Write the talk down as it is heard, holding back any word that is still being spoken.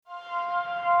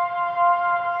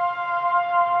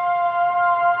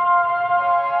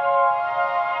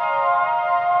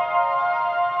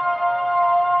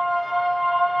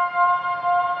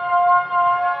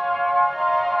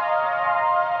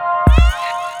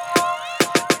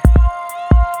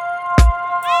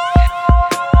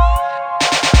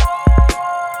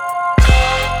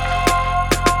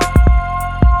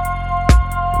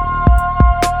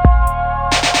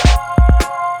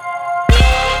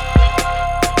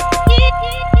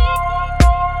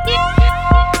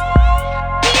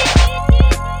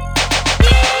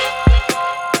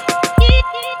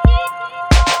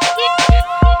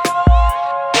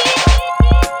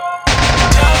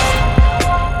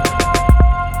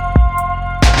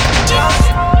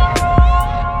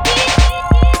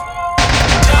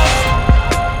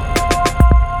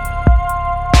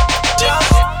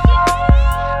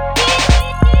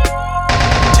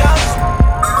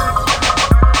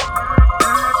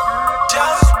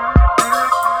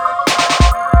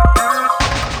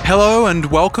Hello and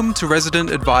welcome to Resident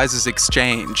Advisors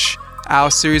Exchange,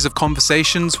 our series of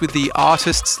conversations with the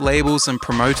artists, labels and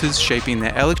promoters shaping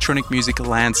their electronic music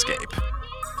landscape.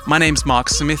 My name's Mark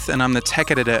Smith and I'm the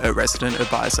tech editor at Resident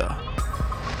Advisor.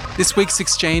 This week's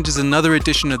exchange is another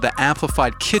edition of the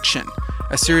Amplified Kitchen,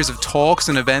 a series of talks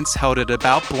and events held at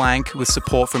About Blank with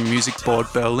support from Music Board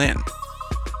Berlin.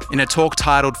 In a talk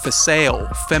titled For Sale,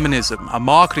 Feminism, a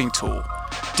Marketing Tool,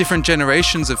 different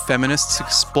generations of feminists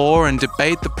explore and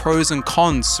debate the pros and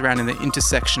cons surrounding the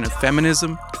intersection of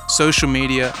feminism, social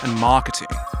media, and marketing.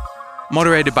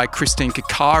 Moderated by Christine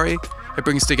Kakari, it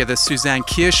brings together Suzanne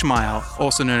Kirschmeyer,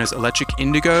 also known as Electric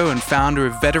Indigo and founder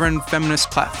of veteran feminist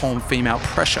platform Female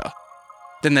Pressure.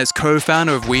 Then there's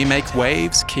co-founder of We Make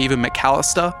Waves, Kiva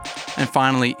McAllister, and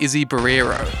finally Izzy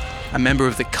Barrero, a member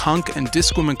of the Kunk and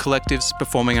Discwoman collectives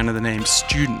performing under the name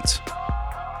Student.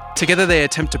 Together they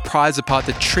attempt to prize apart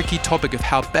the tricky topic of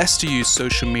how best to use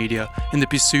social media in the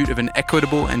pursuit of an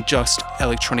equitable and just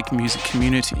electronic music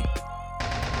community.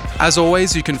 As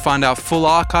always, you can find our full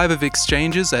archive of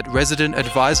exchanges at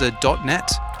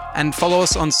residentadvisor.net and follow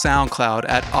us on SoundCloud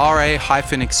at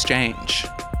ra-exchange.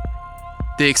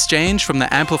 The exchange from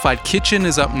the Amplified Kitchen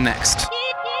is up next.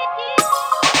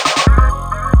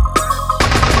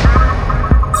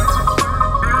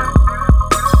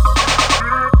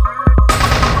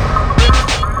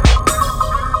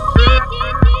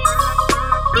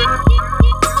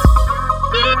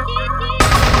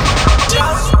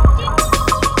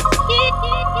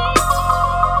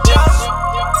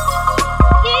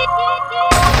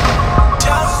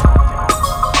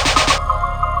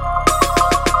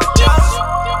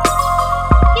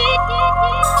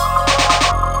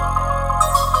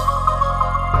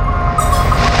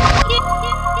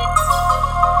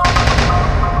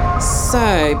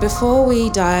 Before we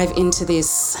dive into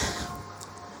this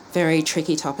very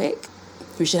tricky topic,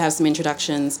 we should have some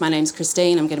introductions. My name's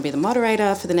Christine. I'm going to be the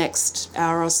moderator for the next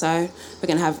hour or so. We're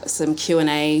going to have some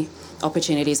Q&A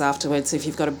opportunities afterwards. So if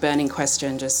you've got a burning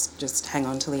question, just hang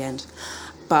on till the end.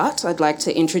 But I'd like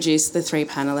to introduce the three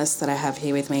panellists that I have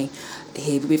here with me.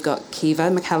 We've got Kiva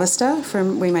McAllister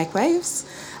from We Make Waves,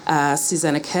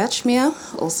 Susanna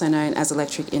Kirschmeyer, also known as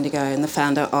Electric Indigo and the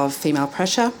founder of Female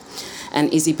Pressure,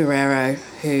 and Izzy Barrero,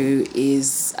 who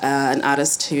is an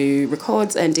artist who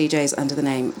records and DJs under the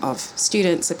name of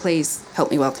Student. So please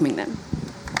help me welcoming them.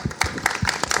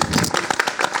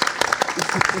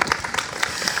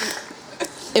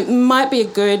 It might be a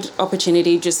good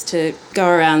opportunity just to go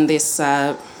around this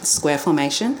square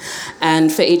formation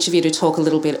and for each of you to talk a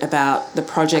little bit about the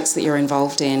projects that you're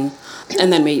involved in,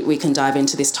 and then we can dive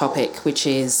into this topic, which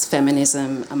is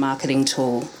feminism, a marketing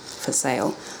tool for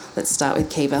sale. Let's start with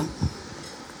Kiva.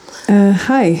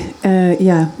 Hi.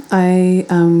 I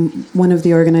am one of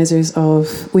the organisers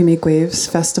of We Make Waves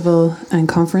festival and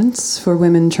conference for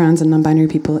women, trans and non-binary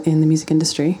people in the music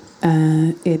industry.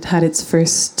 It had its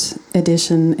first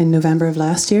edition in November of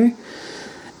last year,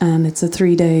 and it's a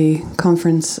 3-day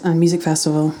conference and music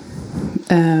festival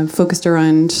focused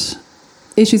around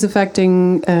issues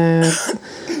affecting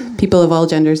people of all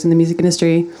genders in the music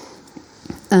industry,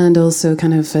 and also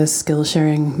kind of a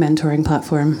skill-sharing, mentoring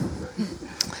platform.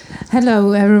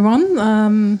 Hello, everyone.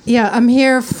 I'm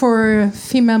here for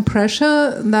Female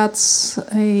Pressure. That's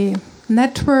a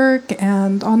network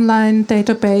and online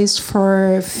database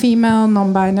for female,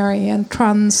 non-binary and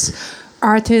trans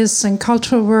artists and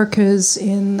cultural workers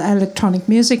in electronic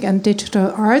music and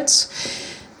digital arts.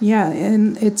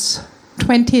 In its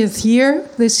 20th year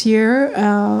this year,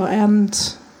 and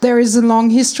there is a long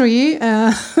history,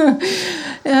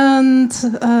 and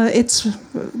it's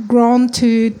grown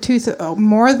to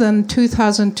more than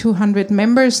 2,200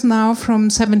 members now from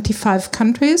 75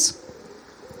 countries.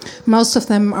 Most of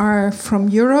them are from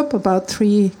Europe, about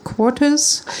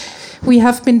 3/4. We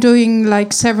have been doing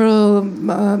several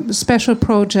special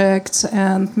projects,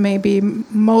 and maybe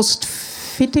most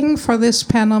fitting for this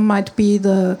panel might be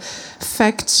the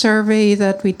fact survey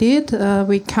that we did.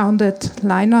 We counted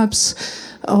lineups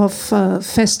of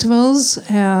festivals,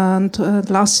 and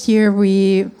last year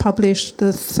we published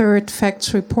the third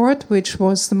facts report, which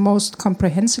was the most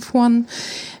comprehensive one,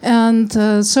 and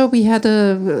so we had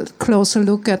a closer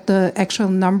look at the actual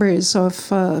numbers of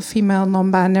female,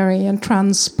 non-binary and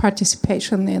trans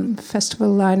participation in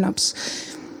festival lineups.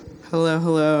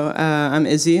 Hello. I'm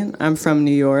Izzy. I'm from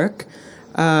New York.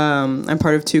 I'm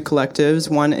part of two collectives.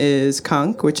 One is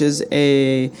Kunk, which is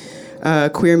a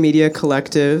queer media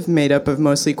collective made up of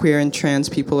mostly queer and trans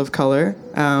people of color,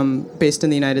 based in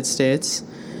the United States.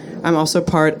 I'm also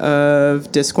part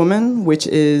of Discwoman, which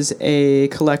is a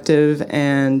collective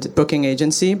and booking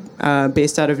agency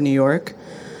based out of New York.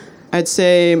 I'd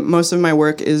say most of my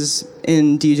work is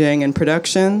in DJing and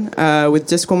production. With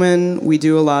Discwoman, we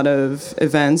do a lot of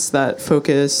events that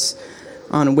focus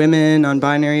on women, on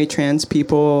binary, trans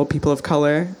people, people of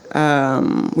color.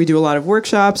 We do a lot of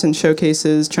workshops and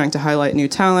showcases trying to highlight new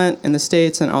talent in the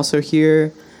States and also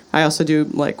here. I also do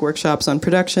like workshops on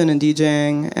production and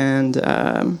DJing, and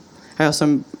I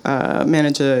also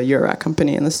manage a Eurorack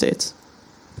company in the States.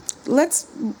 Let's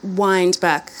wind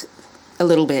back a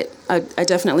little bit. I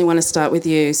definitely want to start with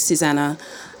you, Susanna,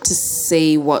 to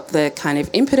see what the kind of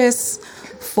impetus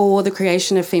for the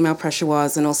creation of Female Pressure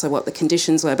was and also what the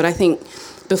conditions were. But I think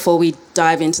before we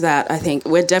dive into that, I think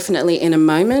we're definitely in a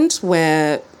moment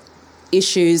where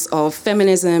issues of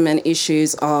feminism and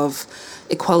issues of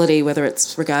equality, whether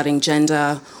it's regarding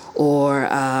gender or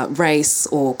race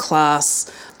or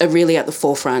class, are really at the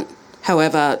forefront.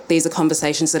 However, these are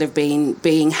conversations that have been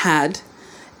being had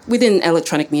within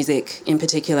electronic music in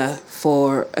particular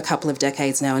for a couple of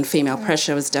decades now, and Female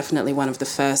Pressure was definitely one of the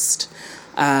first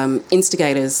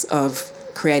instigators of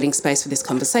creating space for this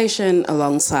conversation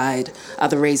alongside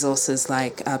other resources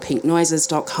like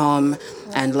pinknoises.com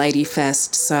and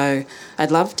Ladyfest. So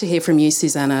I'd love to hear from you,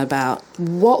 Susanna, about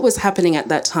what was happening at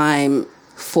that time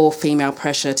for Female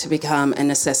Pressure to become a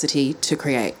necessity to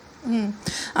create.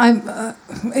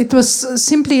 It was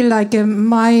simply like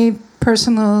my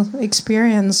personal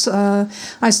experience.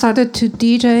 I started to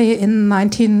DJ in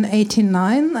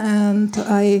 1989, and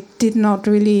I did not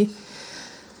really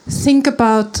think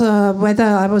about whether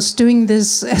I was doing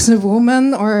this as a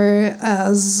woman or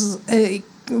as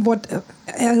what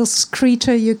else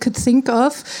creature you could think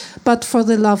of, but for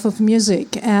the love of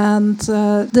music. And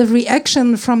the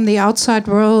reaction from the outside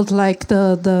world, like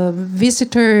the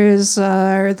visitors,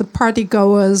 the party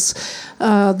goers,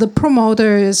 the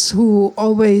promoters who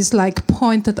always like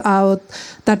pointed out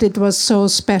that it was so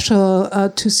special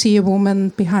to see a woman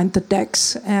behind the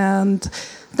decks. And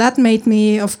that made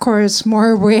me, of course,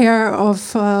 more aware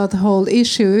of the whole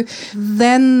issue.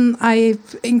 Then I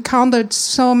encountered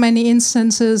so many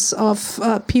instances of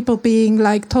people being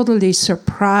like totally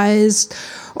surprised,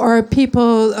 or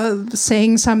people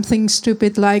saying something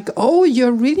stupid like, "Oh,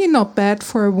 you're really not bad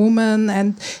for a woman."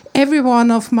 And every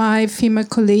one of my female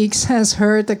colleagues has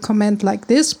heard a comment like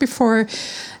this before.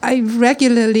 I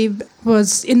regularly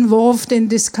was involved in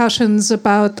discussions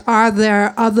about, are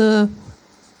there other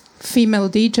female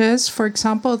DJs, for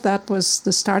example. That was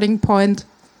the starting point,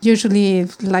 usually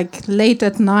like late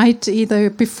at night, either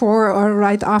before or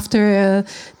right after a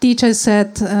DJ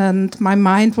set, and my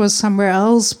mind was somewhere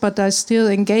else, but I still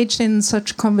engaged in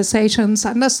such conversations,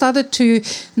 and I started to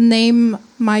name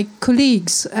my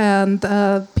colleagues, and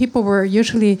people were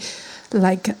usually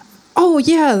like, "Oh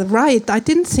yeah, right, I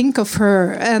didn't think of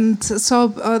her." And so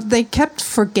they kept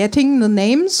forgetting the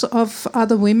names of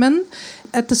other women.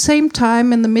 At the same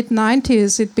time, in the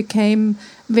mid-90s, it became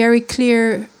very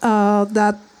clear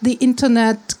that the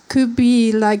internet could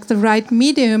be like the right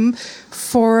medium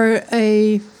for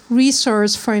a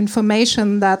resource for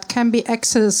information that can be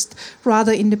accessed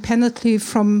rather independently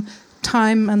from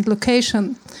time and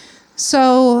location.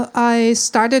 So I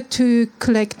started to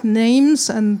collect names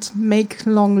and make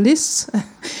long lists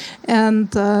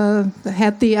and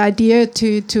had the idea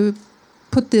to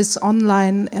put this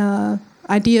online,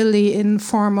 ideally in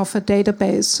form of a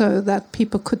database, so that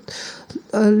people could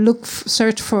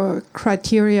search for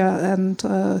criteria and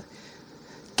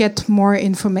get more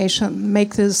information,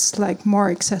 make this like more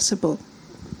accessible.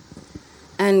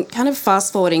 And kind of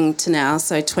fast forwarding to now,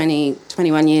 so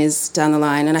 21 years down the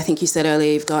line, and I think you said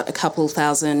earlier you've got a couple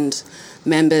thousand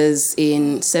members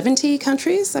in 70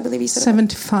 countries, I believe you said.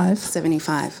 75.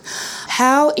 75.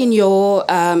 How, in your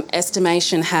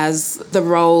estimation, has the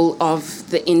role of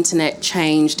the internet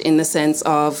changed in the sense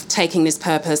of taking this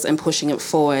purpose and pushing it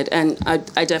forward? And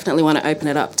I definitely want to open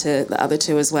it up to the other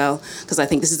two as well, because I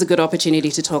think this is a good opportunity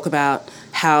to talk about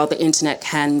how the internet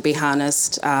can be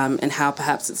harnessed and how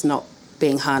perhaps it's not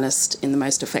being harnessed in the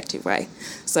most effective way.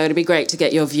 So it'd be great to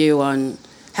get your view on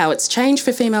how it's changed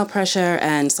for Female Pressure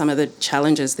and some of the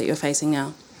challenges that you're facing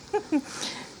now.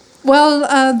 Well,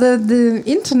 the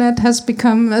internet has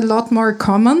become a lot more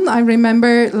common. I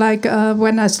remember, like,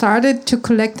 when I started to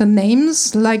collect the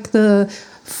names, like the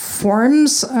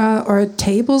forms or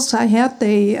tables I had,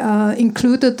 they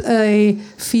included a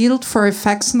field for a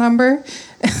fax number.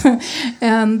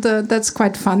 And that's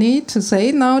quite funny to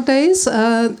say nowadays.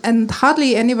 And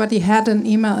hardly anybody had an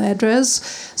email address.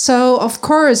 So, of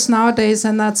course, nowadays,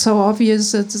 and that's so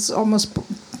obvious, it's almost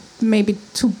maybe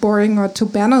too boring or too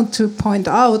banal to point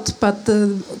out, but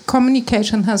the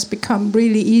communication has become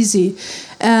really easy.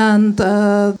 And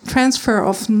transfer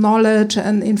of knowledge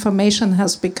and information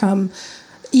has become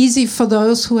easy for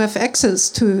those who have access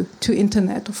to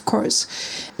internet, of course.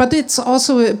 But it's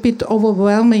also a bit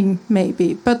overwhelming,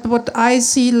 maybe. But what I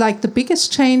see, like the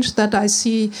biggest change that I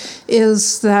see,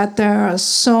 is that there are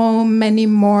so many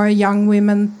more young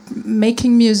women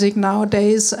making music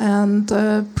nowadays and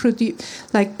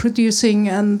producing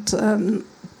and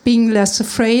being less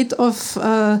afraid of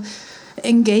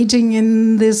engaging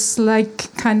in this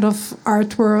like kind of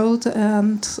art world.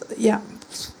 And yeah.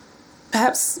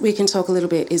 Perhaps we can talk a little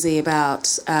bit, Izzy,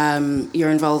 about your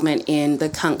involvement in the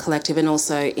Kunk Collective and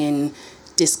also in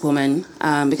Disc Woman,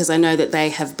 because I know that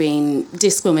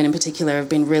Disc Woman in particular, have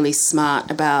been really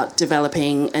smart about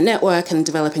developing a network and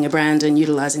developing a brand and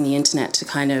utilising the internet to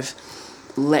kind of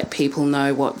let people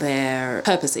know what their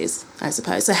purpose is, I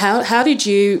suppose. So how did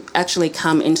you actually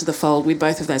come into the fold with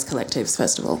both of those collectives,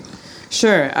 first of all?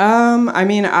 Sure. I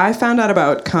mean, I found out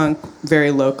about Kunk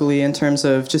very locally in terms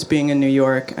of just being in New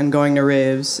York and going to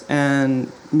raves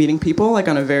and meeting people like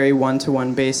on a very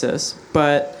one-to-one basis.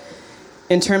 But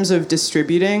in terms of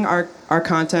distributing our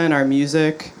content, our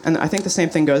music, and I think the same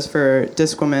thing goes for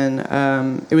Disc Woman,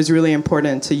 it was really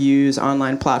important to use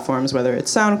online platforms, whether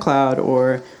it's SoundCloud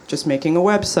or just making a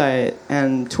website,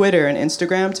 and Twitter and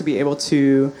Instagram, to be able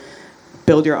to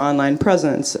build your online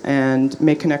presence and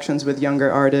make connections with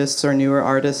younger artists or newer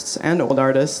artists and old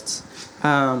artists.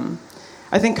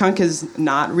 I think Kunk is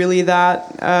not really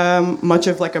that much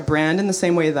of like a brand in the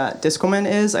same way that Disc Woman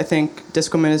is. I think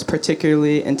Disc Woman is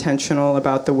particularly intentional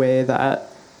about the way that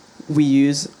we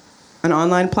use an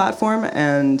online platform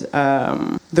and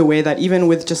the way that even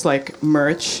with just like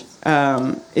merch,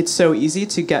 it's so easy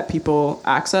to get people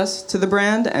access to the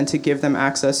brand and to give them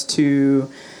access to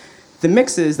the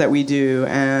mixes that we do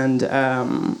and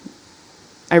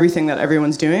everything that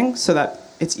everyone's doing, so that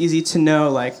it's easy to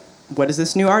know like, what is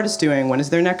this new artist doing? When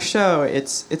is their next show?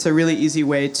 It's a really easy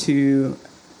way to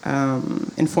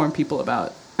inform people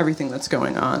about everything that's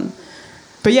going on.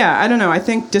 But yeah, I don't know. I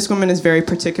think Disc Woman is very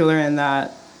particular in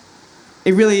that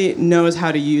it really knows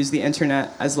how to use the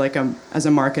internet as like as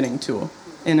a marketing tool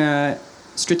in a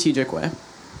strategic way.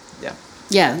 Yeah.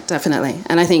 Yeah, definitely.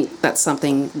 And I think that's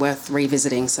something worth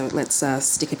revisiting, so let's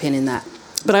stick a pin in that.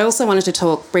 But I also wanted to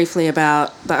talk briefly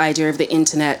about the idea of the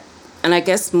internet, and I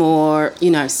guess more,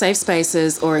 safe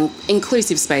spaces or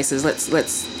inclusive spaces,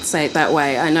 let's say it that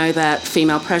way. I know that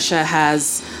Female Pressure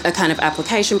has a kind of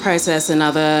application process, and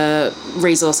other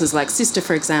resources like Sister,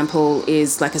 for example,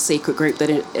 is like a secret group that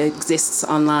exists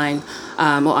online,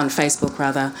 or on Facebook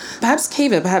rather. Perhaps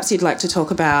Kiva, you'd like to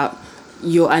talk about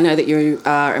I know that you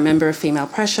are a member of Female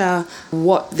Pressure,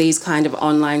 what these kind of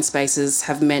online spaces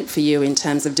have meant for you in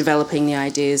terms of developing the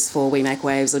ideas for We Make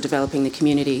Waves or developing the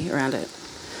community around it.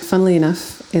 Funnily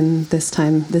enough, in this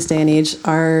day and age,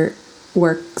 our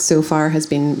work so far has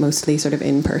been mostly sort of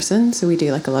in person. So we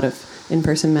do like a lot of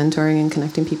in-person mentoring and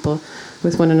connecting people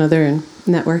with one another and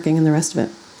networking and the rest of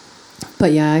it.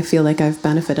 But yeah, I feel like I've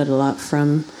benefited a lot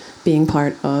from being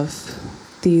part of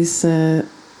these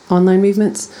online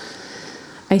movements.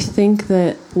 I think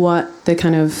that what the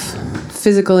kind of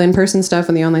physical in-person stuff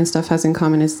and the online stuff has in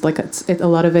common is like a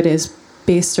lot of it is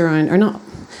based around, or not,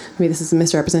 maybe this is a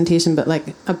misrepresentation, but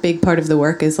like a big part of the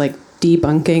work is like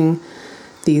debunking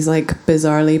these like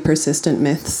bizarrely persistent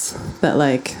myths that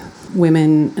like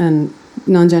women and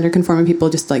non-gender conforming people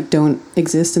just like don't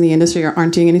exist in the industry or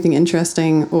aren't doing anything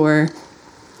interesting, or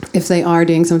if they are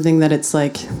doing something that it's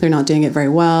like they're not doing it very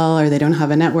well or they don't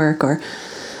have a network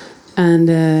and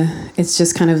it's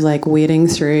just kind of like wading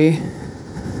through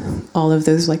all of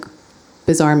those like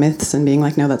bizarre myths and being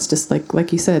like, no, that's just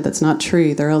like you said, that's not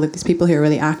true. There are all of these people who are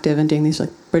really active and doing these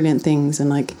like brilliant things, and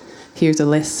like here's a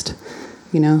list,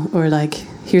 or like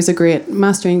here's a great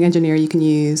mastering engineer you can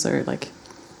use, or like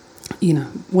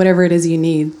whatever it is you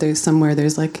need, there's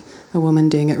like a woman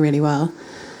doing it really well.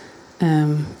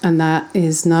 And that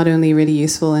is not only really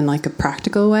useful in like a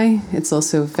practical way, it's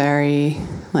also very,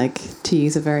 like, to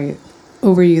use a very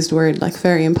overused word, like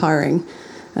very empowering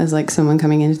as like someone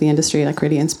coming into the industry, like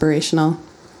really inspirational,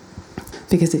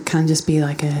 because it can just be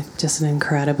like just an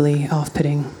incredibly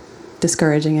off-putting,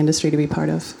 discouraging industry to be part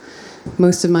of.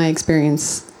 Most of my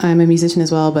experience, I'm a musician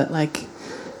as well, but like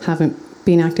haven't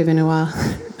been active in a while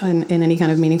in any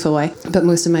kind of meaningful way. But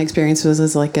most of my experience was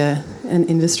as like an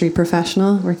industry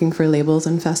professional working for labels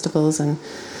and festivals, and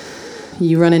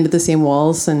you run into the same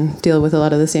walls and deal with a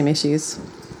lot of the same issues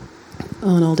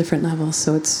on all different levels.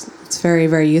 So it's very,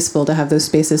 very useful to have those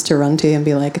spaces to run to and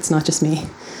be like, it's not just me.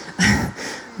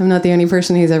 I'm not the only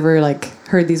person who's ever like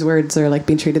heard these words or like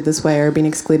been treated this way or been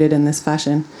excluded in this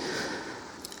fashion.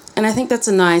 And I think that's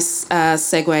a nice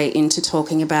segue into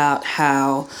talking about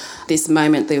how this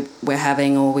moment that we're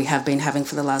having, or we have been having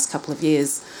for the last couple of years,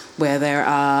 where there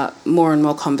are more and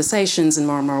more conversations and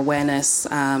more awareness,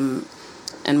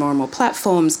 and more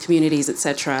platforms, communities,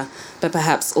 etc., but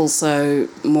perhaps also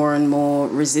more and more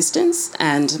resistance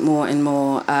and more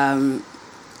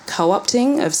co-opting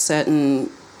of certain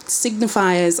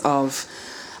signifiers of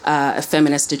a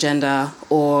feminist agenda,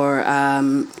 or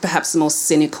perhaps a more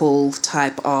cynical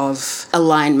type of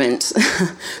alignment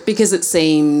because it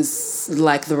seems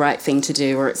like the right thing to do,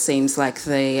 or it seems like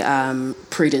the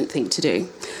prudent thing to do.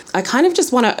 I kind of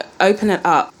just want to open it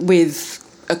up with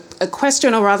a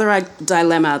question, or rather a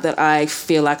dilemma that I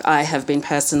feel like I have been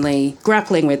personally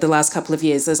grappling with the last couple of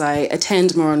years as I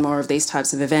attend more and more of these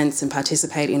types of events and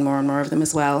participate in more and more of them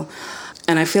as well.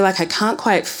 And I feel like I can't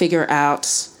quite figure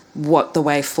out what the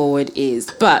way forward is.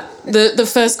 But the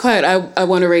first quote I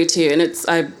want to read to you, and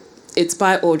it's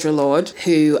by Audre Lorde,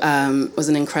 who was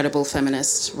an incredible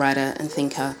feminist writer and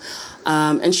thinker.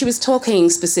 And she was talking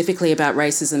specifically about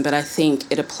racism, but I think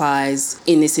it applies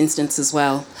in this instance as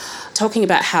well. Talking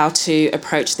about how to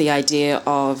approach the idea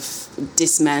of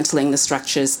dismantling the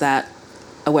structures that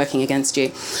are working against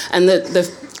you. And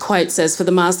the quote says, "For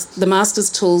the master's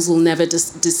tools will never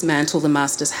dismantle the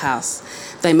master's house.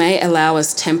 They may allow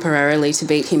us temporarily to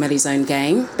beat him at his own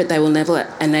game, but they will never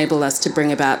enable us to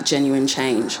bring about genuine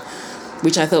change,"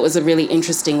 which I thought was a really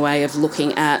interesting way of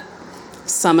looking at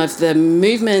some of the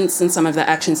movements and some of the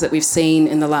actions that we've seen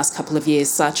in the last couple of years,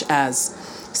 such as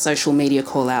social media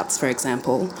call-outs, for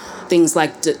example. Things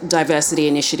like diversity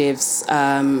initiatives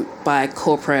by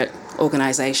corporate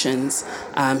organisations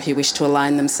who wish to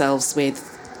align themselves with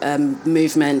a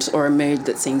movement or a mood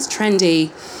that seems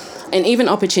trendy, and even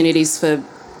opportunities for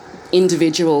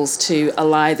individuals to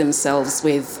ally themselves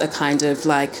with a kind of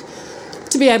like,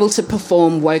 to be able to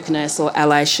perform wokeness or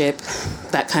allyship,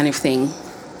 that kind of thing.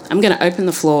 I'm going to open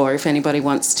the floor if anybody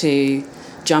wants to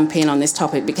jump in on this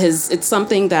topic, because it's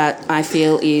something that I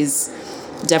feel is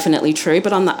definitely true.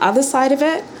 But on the other side of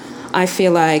it, I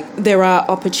feel like there are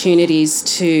opportunities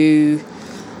to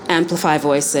amplify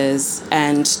voices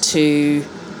and to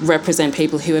represent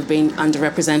people who have been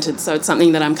underrepresented. So it's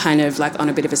something that I'm kind of like on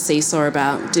a bit of a seesaw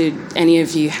about. Do any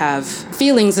of you have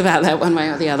feelings about that one way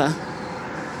or the other?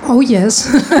 Oh, yes.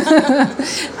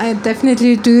 I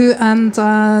definitely do. And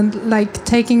like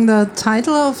taking the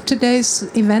title of today's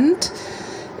event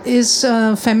is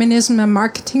feminism a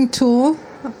marketing tool?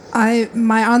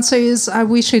 My answer is I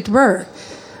wish it were.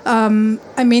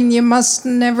 I mean, you must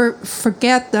never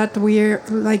forget that we're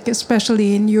like,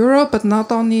 especially in Europe, but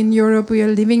not only in Europe, we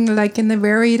are living like in a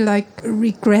very like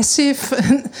regressive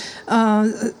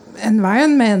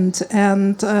environment.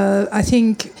 And I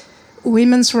think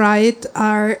women's rights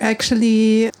are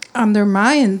actually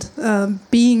undermined,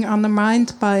 being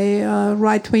undermined by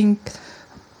right-wing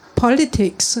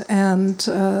politics. And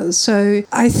so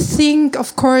I think,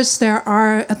 of course, there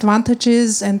are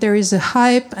advantages and there is a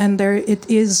hype and it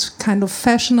is kind of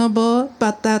fashionable,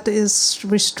 but that is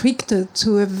restricted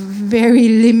to a very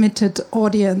limited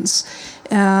audience.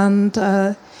 And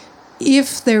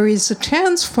if there is a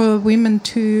chance for women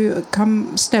to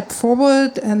step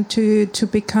forward and to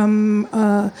become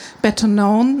better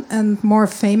known and more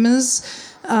famous,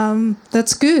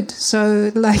 that's good.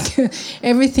 So like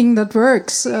everything that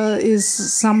works is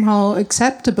somehow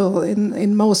acceptable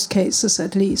in most cases,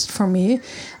 at least for me.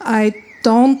 I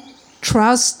don't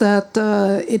trust that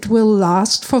it will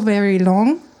last for very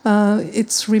long.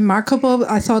 It's remarkable.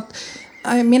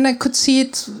 I could see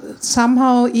it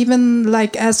somehow even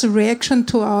like as a reaction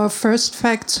to our first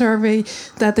fact survey,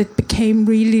 that it became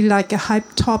really like a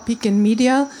hype topic in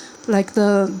media, like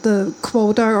the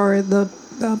quota or the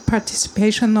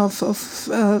participation of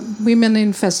women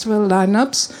in festival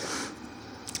lineups.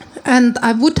 And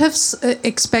I would have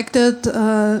expected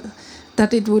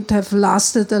that it would have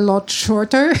lasted a lot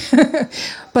shorter,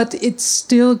 but it's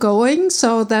still going,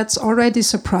 so that's already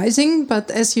surprising.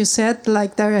 But as you said,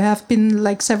 like there have been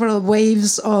like several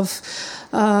waves of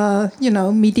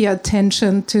media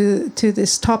attention to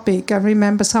this topic. I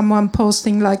remember someone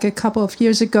posting like a couple of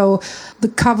years ago the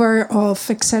cover of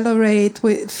Accelerate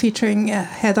featuring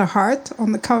Heather Hart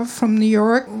on the cover from New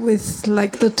York with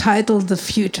like the title "The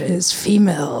Future is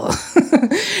Female,"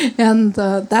 and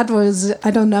that was,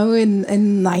 I don't know,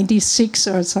 in '96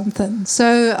 or something. So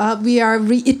we are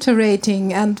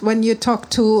reiterating, and when you talk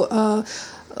to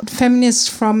feminists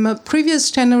from previous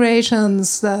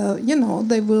generations,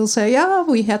 they will say, yeah,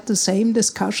 we had the same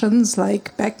discussions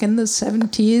like back in the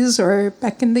 70s or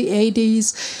back in the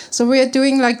 80s. So we are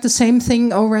doing like the same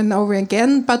thing over and over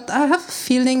again. But I have a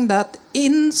feeling that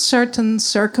in certain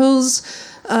circles,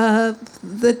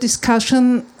 the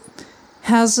discussion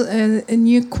has a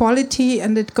new quality,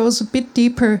 and it goes a bit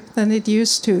deeper than it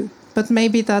used to. But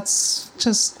maybe that's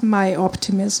just my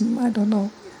optimism. I don't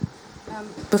know.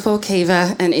 Before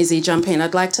Kiva and Izzy jump in,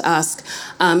 I'd like to ask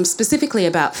specifically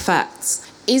about facts.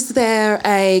 Is there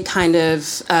a kind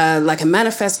of like a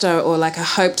manifesto or like a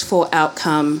hoped-for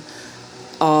outcome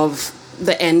of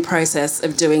the end process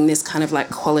of doing this kind of like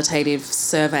qualitative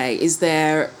survey? Is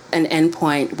there an end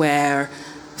point where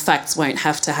facts won't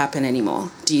have to happen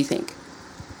anymore, do you think?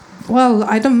 Well,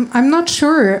 I'm not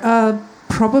sure.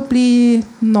 Probably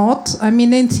not. I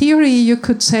mean, in theory, you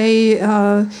could say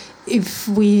if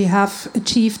we have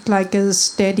achieved like a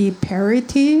steady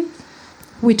parity,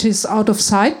 which is out of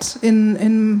sight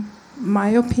in my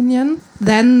opinion,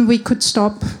 then we could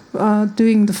stop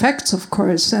doing the facts, of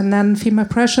course, and then female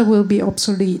pressure will be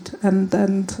obsolete, and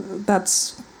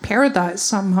that's paradise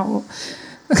somehow.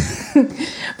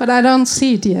 But I don't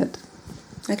see it yet.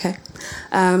 Okay.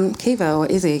 Kiva or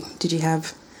Izzy, did you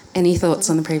have any thoughts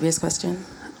on the previous question?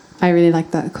 I really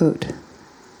like that quote.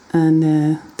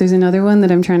 And there's another one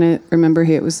that I'm trying to remember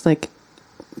who it was like,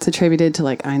 it's attributed to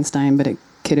like Einstein, but it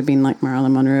could have been like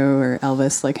Marilyn Monroe or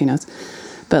Elvis, like who knows.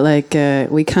 But like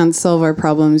we can't solve our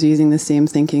problems using the same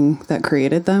thinking that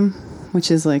created them,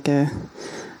 which is like a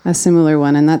similar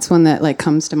one. And that's one that like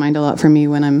comes to mind a lot for me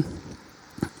when I'm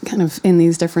kind of in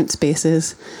these different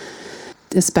spaces,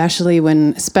 especially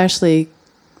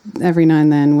every now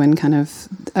and then when kind of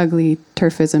ugly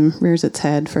turfism rears its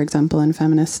head, for example, in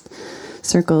feminist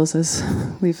circles, as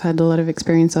we've had a lot of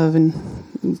experience of, and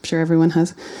I'm sure everyone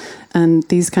has. And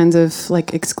these kinds of like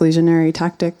exclusionary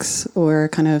tactics or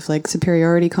kind of like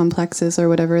superiority complexes or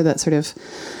whatever, that sort of,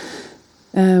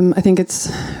 I think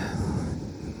it's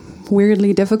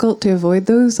weirdly difficult to avoid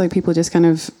those. Like people just kind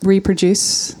of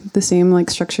reproduce the same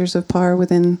like structures of power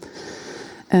within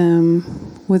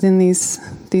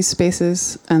these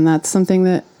spaces, and that's something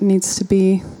that needs to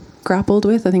be grappled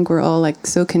with. I think we're all like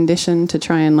so conditioned to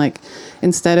try and like,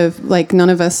 instead of like none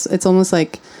of us, it's almost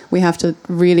like we have to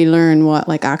really learn what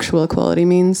like actual equality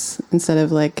means instead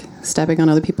of like stepping on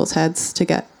other people's heads to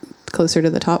get closer to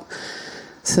the top.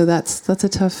 So that's a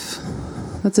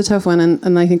tough one,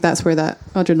 and I think that's where that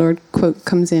Audre Lorde quote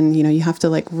comes in. You know, you have to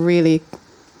like really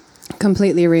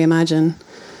completely reimagine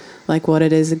like what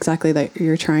it is exactly that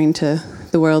you're trying to,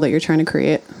 the world that you're trying to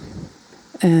create.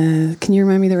 Can you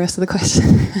remind me the rest of the question?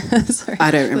 Sorry. I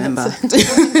don't remember,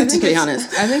 to be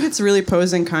honest. I think it's really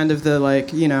posing kind of the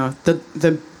like, you know,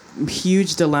 the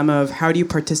huge dilemma of how do you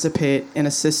participate in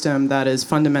a system that is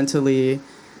fundamentally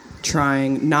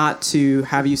trying not to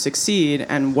have you succeed,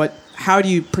 and how do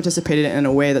you participate in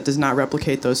a way that does not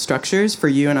replicate those structures for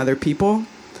you and other people?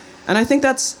 And I think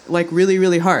that's like really,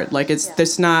 really hard. Like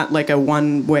there's not like a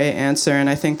one-way answer, and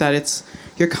I think that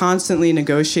you're constantly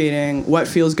negotiating what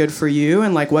feels good for you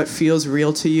and like what feels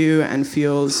real to you and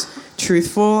feels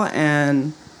truthful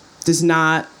and does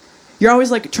not. You're always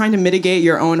like trying to mitigate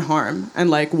your own harm and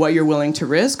like what you're willing to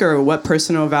risk or what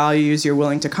personal values you're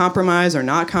willing to compromise or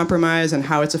not compromise and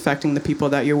how it's affecting the people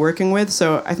that you're working with.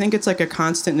 So I think it's like a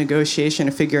constant negotiation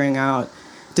of figuring out,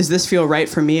 does this feel right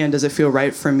for me and does it feel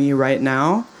right for me right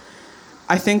now?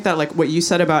 I think that like what you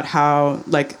said about how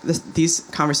like these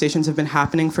conversations have been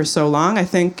happening for so long, I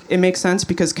think it makes sense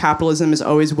because capitalism is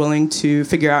always willing to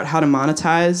figure out how to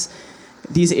monetize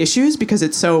these issues because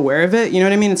it's so aware of it. You know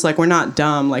what I mean? It's like we're not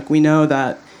dumb. Like we know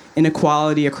that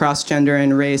inequality across gender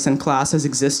and race and class has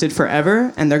existed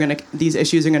forever, and these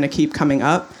issues are going to keep coming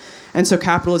up. And so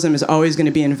capitalism is always going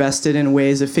to be invested in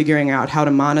ways of figuring out how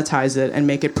to monetize it and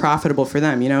make it profitable for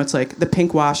them. You know, it's like the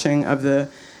pink washing of the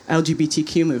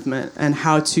LGBTQ movement and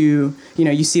how to, you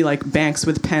know, you see like banks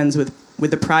with pens with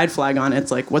the pride flag on it.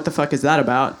 It's like, what the fuck is that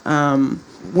about?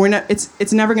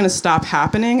 It's never going to stop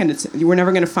happening, and we're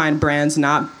never going to find brands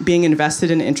not being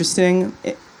invested in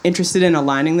interested in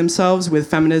aligning themselves with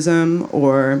feminism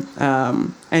or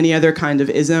any other kind of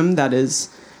ism that is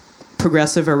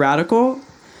progressive or radical.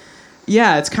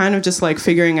 Yeah, it's kind of just like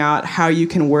figuring out how you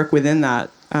can work within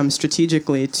that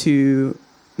strategically to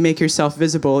make yourself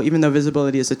visible, even though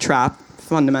visibility is a trap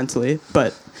fundamentally,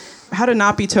 but how to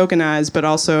not be tokenized, but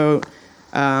also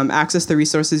access the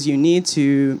resources you need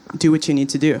to do what you need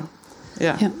to do.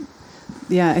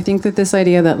 Yeah, I think that this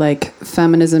idea that like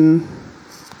feminism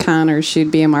can or should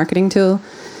be a marketing tool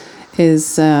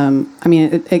is, I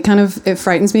mean, it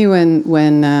frightens me when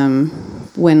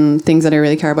things that I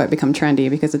really care about become trendy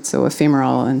because it's so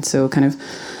ephemeral and so kind of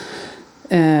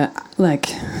like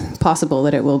possible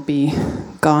that it will be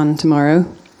gone tomorrow.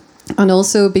 And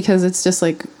also because it's just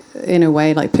like, in a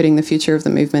way, like putting the future of the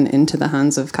movement into the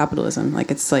hands of capitalism.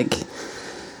 Like it's like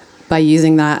by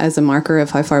using that as a marker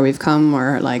of how far we've come,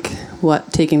 or like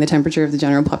what taking the temperature of the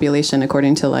general population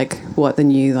according to like what the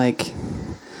new like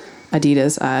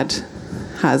Adidas ad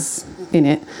has in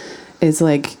it, is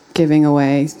like giving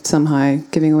away some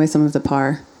of the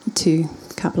power to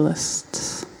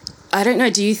capitalists. I don't know.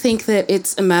 Do you think that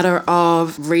it's a matter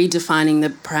of redefining the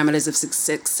parameters of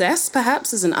success,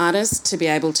 perhaps, as an artist, to be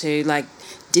able to like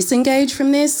disengage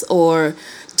from this, or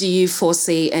do you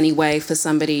foresee any way for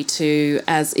somebody to,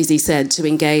 as Izzy said, to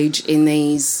engage in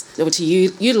these, or to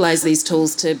utilise these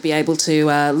tools to be able to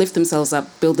lift themselves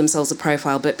up, build themselves a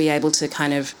profile, but be able to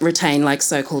kind of retain like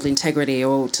so-called integrity,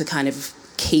 or to kind of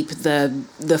keep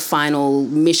the final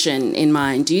mission in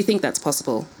mind? Do you think that's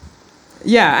possible?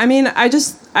 Yeah, I mean, I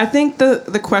think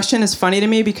the question is funny to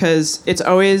me because it's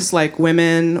always like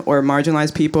women or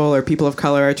marginalized people or people of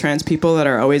color or trans people that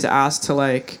are always asked to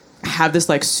like have this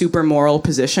like super moral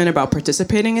position about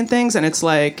participating in things, and it's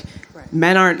like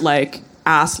men aren't like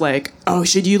asked like, oh,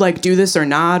 should you like do this or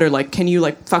not, or like can you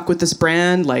like fuck with this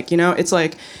brand, like, you know, it's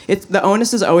like the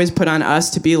onus is always put on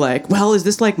us to be like, well, is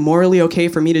this like morally okay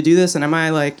for me to do this, and am I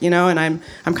like, you know, and I'm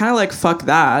kind of like fuck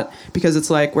that, because it's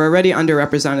like we're already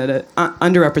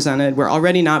underrepresented, we're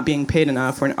already not being paid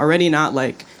enough, we're already not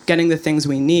like getting the things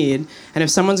we need, and if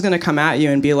someone's going to come at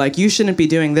you and be like, you shouldn't be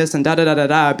doing this and da da da da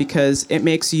da because it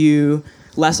makes you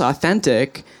less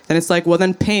authentic, then it's like, well,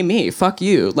 then pay me, fuck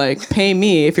you, like pay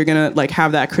me if you're gonna like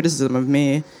have that criticism of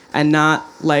me, and not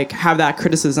like have that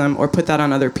criticism or put that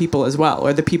on other people as well,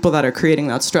 or the people that are creating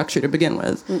that structure to begin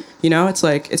with. You know, it's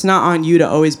like, it's not on you to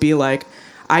always be like,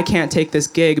 I can't take this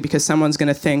gig because someone's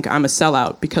gonna think I'm a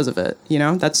sellout because of it, you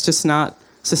know, that's just not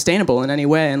sustainable in any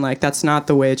way, and like that's not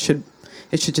the way it should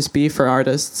just be for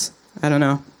artists. I don't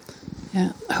know.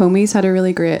 Yeah, Homies had a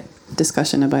really great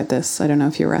discussion about this. I don't know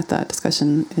if you were at that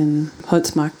discussion in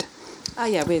Hutsmarkt. Oh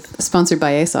yeah, sponsored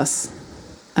by ASOS,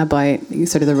 about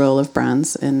sort of the role of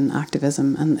brands in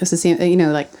activism. And it's the same, you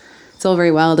know, like it's all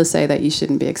very well to say that you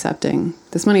shouldn't be accepting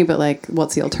this money, but like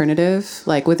what's the alternative?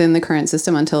 Like within the current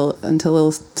system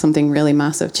until something really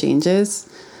massive changes.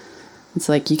 It's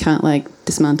like you can't like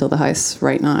dismantle the house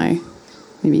right now.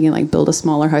 Maybe you can like build a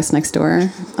smaller house next door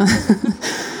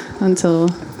until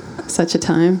such a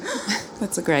time.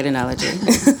 That's a great analogy.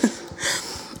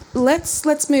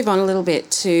 Let's move on a little bit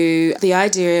to the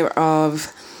idea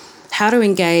of how to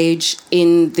engage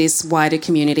in this wider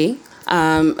community.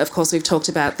 Of course, we've talked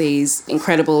about these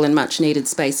incredible and much needed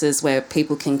spaces where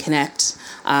people can connect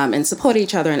and support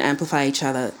each other and amplify each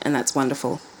other, and that's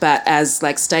wonderful. But as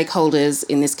like stakeholders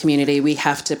in this community, we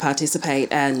have to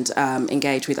participate and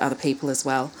engage with other people as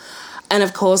well. And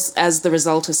of course, as the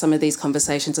result of some of these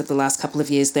conversations of the last couple of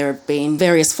years, there have been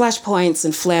various flashpoints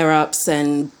and flare-ups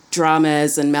and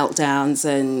dramas and meltdowns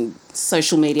and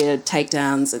social media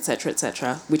takedowns,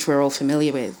 etc., which we're all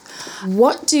familiar with.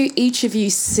 What do each of you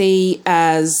see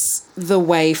as the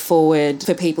way forward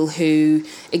for people who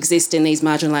exist in these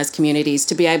marginalised communities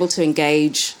to be able to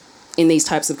engage in these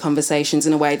types of conversations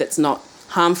in a way that's not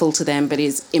harmful to them but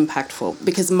is impactful?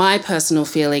 Because my personal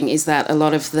feeling is that a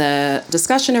lot of the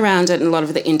discussion around it and a lot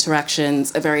of the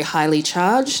interactions are very highly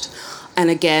charged. And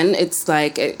again, it's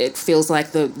like it feels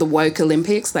like the woke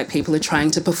Olympics, like people are trying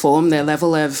to perform their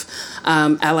level of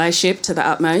allyship to the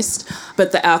utmost,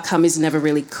 but the outcome is never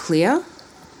really clear.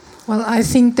 Well, I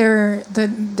think there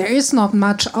is not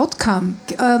much outcome.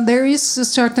 There is a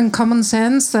certain common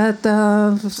sense that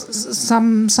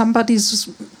somebody's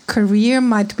career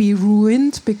might be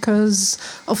ruined because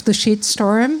of the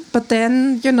shitstorm. But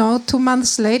then, 2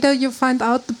 months later, you find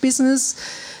out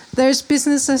there's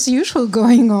business as usual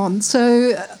going on.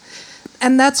 So,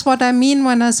 and that's what I mean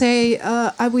when I say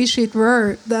I wish it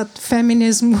were that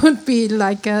feminism would be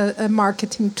like a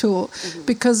marketing tool,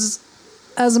 because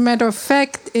as a matter of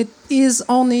fact, it is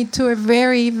only to a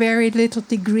very, very little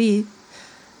degree,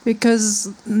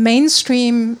 because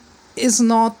mainstream is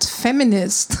not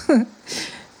feminist.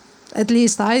 At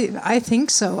least I think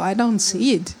so. I don't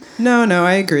see it. No,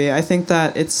 I agree. I think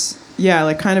that it's,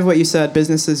 like kind of what you said,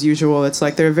 business as usual. It's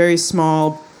like there are very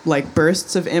small like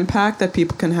bursts of impact that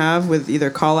people can have with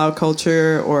either call-out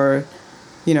culture or,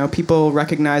 people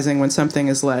recognizing when something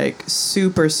is like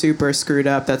super, super screwed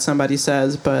up that somebody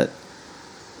says, but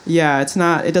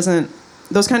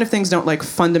those kind of things don't like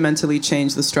fundamentally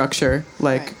change the structure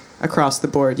like across the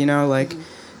board, like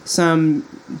some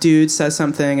dude says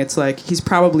something, it's like he's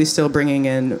probably still bringing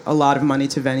in a lot of money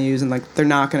to venues, and like they're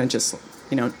not going to just,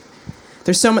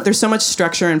 there's so much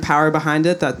structure and power behind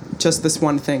it that just this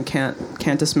one thing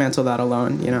can't dismantle that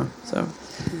alone, so.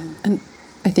 And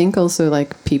I I think also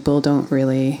like people don't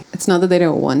really, it's not that they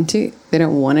don't want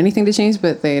anything to change,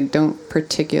 but they don't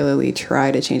particularly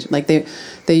try to change. Like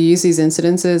they use these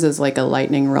incidences as like a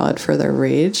lightning rod for their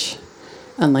rage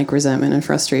and like resentment and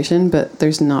frustration, but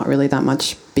there's not really that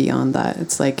much beyond that.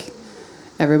 It's like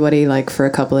everybody like for a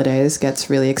couple of days gets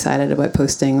really excited about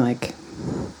posting like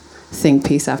think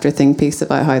piece after think piece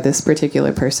about how this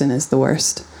particular person is the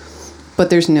worst. But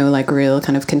there's no like real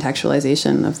kind of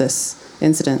contextualization of this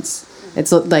incidence.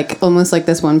 It's like almost like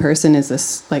this one person is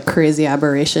this like crazy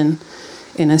aberration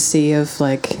in a sea of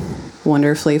like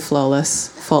wonderfully flawless,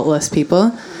 faultless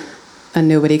people, and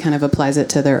nobody kind of applies it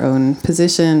to their own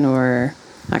position or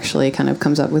actually kind of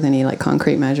comes up with any like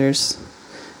concrete measures,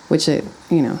 which it,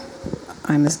 you know,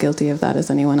 I'm as guilty of that as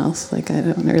anyone else. Like I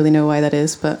don't really know why that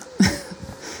is, but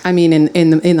I mean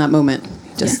in that moment,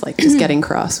 just getting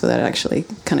cross without actually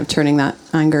kind of turning that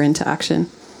anger into action.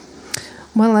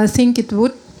 Well, I think it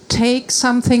would take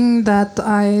something that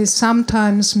I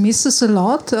sometimes misses a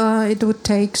lot. It would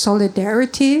take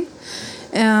solidarity,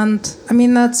 and I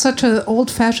mean that's such an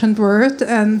old-fashioned word,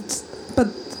 but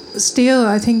still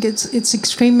I think it's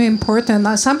extremely important.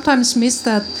 I sometimes miss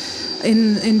that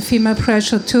in female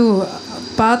pressure too.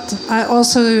 But I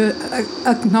also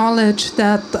acknowledge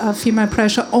that female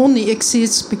pressure only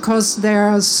exists because there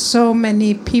are so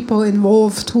many people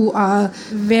involved who are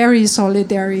very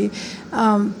solidary.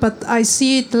 But I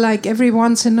see it like every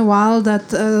once in a while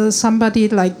that somebody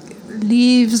like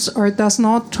leaves or does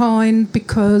not join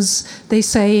because they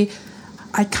say,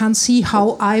 I can't see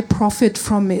how I profit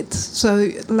from it. So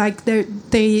like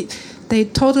they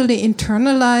totally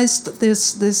internalized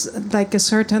this like a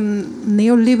certain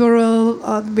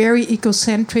neoliberal, very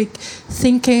egocentric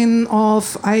thinking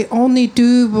of I only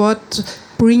do what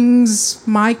brings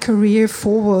my career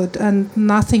forward and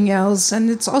nothing else. And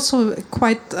it's also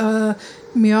quite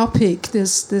myopic,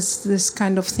 this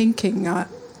kind of thinking.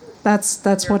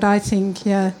 That's what I think.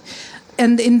 Yeah.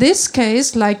 And in this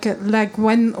case, like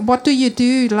what do you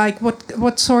do? Like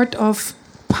what sort of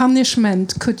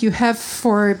punishment could you have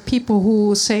for people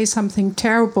who say something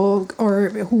terrible or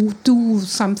who do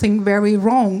something very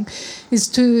wrong? Is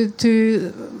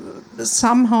to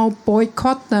somehow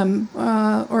boycott them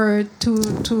or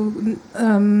to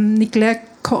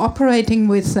neglect cooperating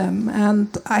with them. And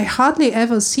I hardly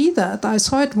ever see that. I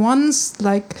saw it once,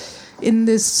 like in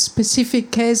this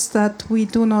specific case that we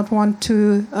do not want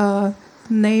to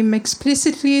name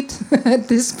explicitly at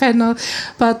this panel,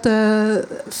 but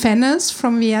Fennes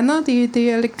from Vienna, the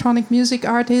electronic music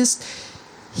artist,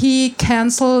 he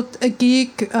cancelled a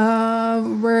gig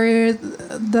where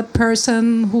the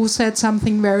person who said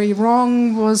something very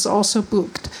wrong was also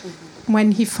booked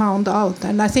when he found out.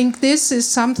 And I think this is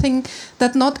something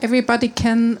that not everybody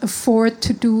can afford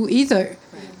to do either.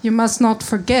 You must not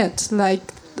forget, like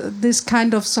this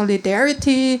kind of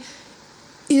solidarity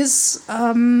is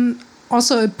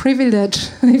also a privilege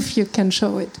if you can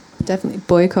show it. Definitely.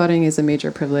 Boycotting is a major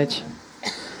privilege.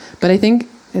 But I think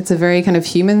it's a very kind of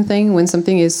human thing when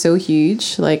something is so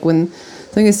huge, like when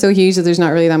something is so huge that there's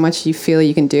not really that much you feel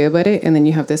you can do about it, and then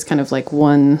you have this kind of like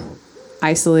one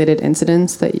isolated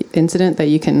incident that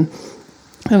you can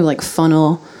kind of like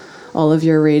funnel all of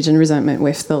your rage and resentment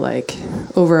with the like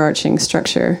overarching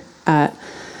structure at.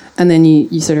 And then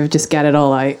you sort of just get it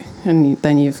all out, and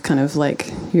then you've kind of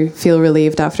like, you feel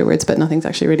relieved afterwards, but nothing's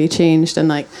actually really changed. And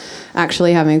like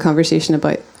actually having a conversation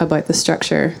about the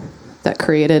structure that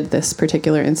created this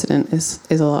particular incident is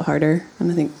a lot harder.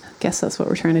 And I guess that's what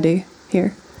we're trying to do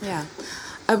here. Yeah.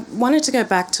 I wanted to go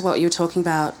back to what you were talking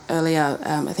about earlier.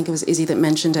 I think it was Izzy that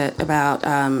mentioned it about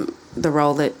the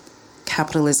role that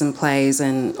capitalism plays,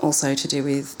 and also to do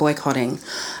with boycotting,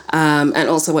 and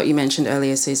also what you mentioned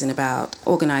earlier, Susan, about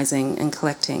organising and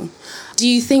collecting. Do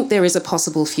you think there is a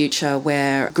possible future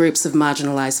where groups of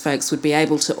marginalised folks would be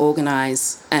able to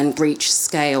organise and reach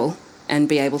scale and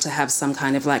be able to have some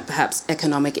kind of like perhaps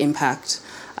economic impact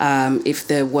if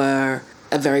there were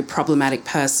a very problematic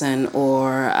person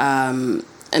or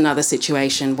another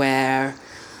situation where,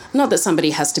 not that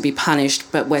somebody has to be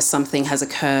punished, but where something has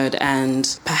occurred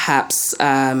and perhaps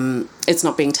it's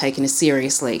not being taken as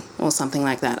seriously or something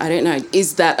like that? I don't know.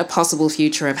 Is that a possible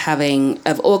future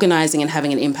of organising and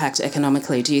having an impact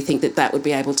economically? Do you think that would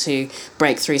be able to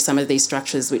break through some of these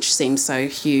structures which seem so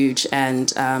huge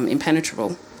and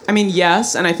impenetrable? I mean,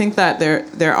 yes, and I think that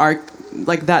there are,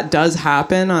 like, that does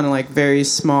happen on like very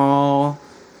small,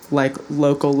 like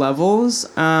local levels.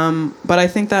 But I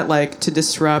think that like to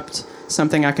disrupt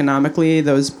something economically,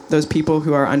 those people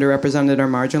who are underrepresented or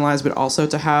marginalized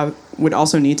would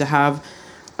also need to have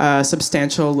a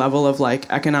substantial level of like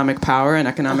economic power and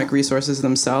economic resources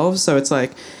themselves. So it's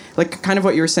like like kind of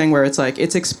what you were saying, where it's like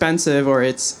it's expensive, or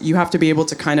you have to be able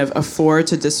to kind of afford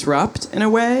to disrupt in a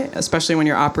way, especially when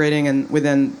you're operating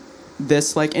within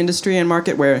this like industry and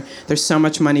market where there's so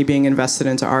much money being invested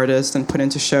into artists and put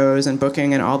into shows and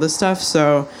booking and all this stuff.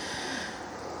 So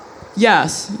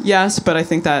yes, but I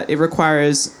think that it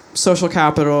requires social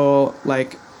capital,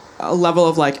 like a level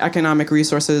of like economic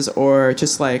resources, or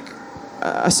just like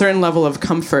a certain level of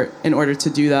comfort in order to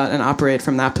do that and operate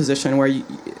from that position where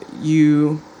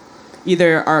you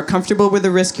either are comfortable with the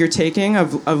risk you're taking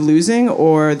of losing,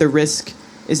 or the risk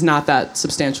is not that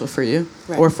substantial for you,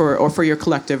 right, or for your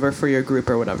collective or for your group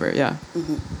or whatever. Yeah.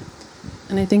 Mm-hmm.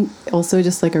 And I think also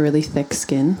just like a really thick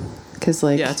skin, because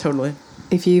like, yeah, totally.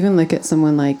 If you even look at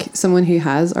someone who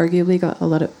has arguably got a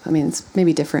lot of, I mean, it's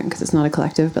maybe different because it's not a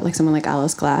collective, but like someone like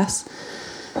Alice Glass,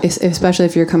 especially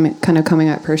if you're coming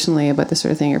out personally about this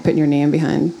sort of thing, you're putting your name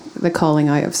behind the calling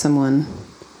out of someone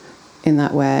in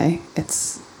that way,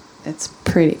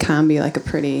 can be like a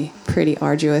pretty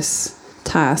arduous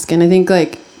task. And I think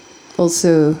like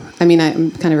also, I mean,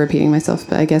 I'm kind of repeating myself,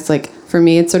 but I guess like for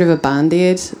me it's sort of a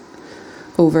band-aid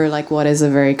over like what is a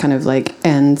very kind of like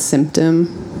end symptom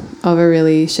of a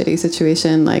really shitty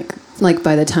situation. Like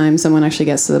by the time someone actually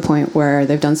gets to the point where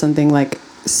they've done something like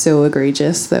so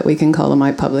egregious that we can call them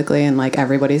out publicly and like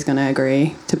everybody's going to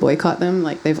agree to boycott them,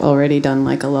 like they've already done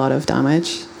like a lot of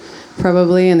damage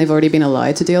probably, and they've already been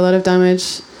allowed to do a lot of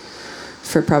damage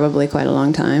for probably quite a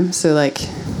long time. So like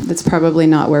that's probably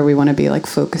not where we want to be like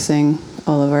focusing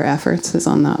all of our efforts, is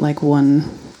on that like one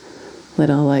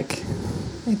little like.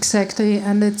 Exactly,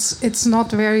 and it's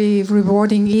not very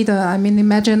rewarding either. I mean,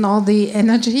 imagine all the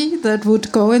energy that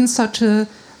would go in such a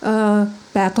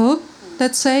battle,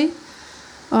 let's say.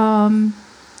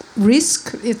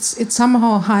 Risk, it's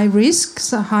somehow high risk,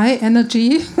 so high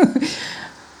energy.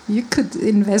 You could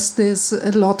invest this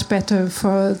a lot better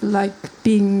for like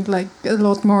being like a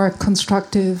lot more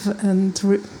constructive and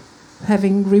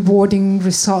having rewarding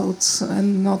results,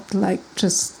 and not like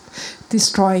just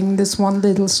destroying this one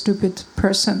little stupid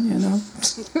person, you know.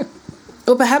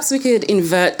 Or perhaps we could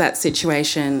invert that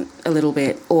situation a little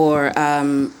bit, or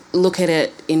look at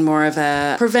it in more of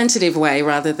a preventative way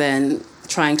rather than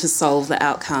trying to solve the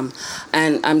outcome.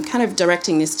 And I'm kind of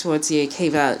directing this towards you,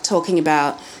 Kiva, talking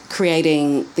about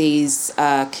creating these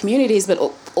communities, but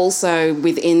also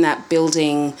within that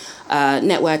building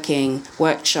networking,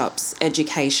 workshops,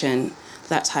 education,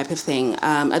 that type of thing.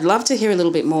 I'd love to hear a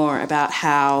little bit more about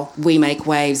how We Make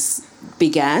Waves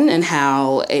began and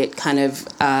how it kind of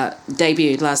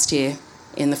debuted last year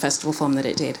in the festival form that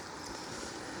it did.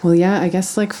 Well, yeah, I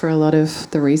guess like for a lot of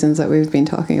the reasons that we've been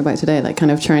talking about today, like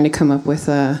kind of trying to come up with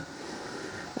a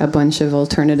bunch of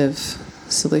alternative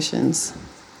solutions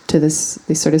to these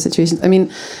sort of situations. I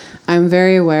mean, I'm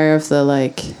very aware of the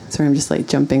like, sorry, I'm just like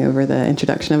jumping over the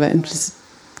introduction of it and just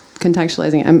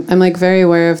contextualizing. I'm like very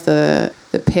aware of the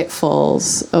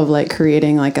pitfalls of like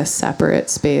creating like a separate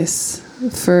space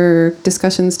for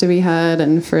discussions to be had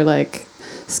and for like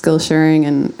skill sharing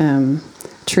and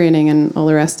training and all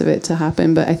the rest of it to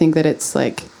happen. But I think that it's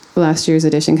like last year's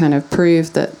edition kind of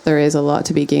proved that there is a lot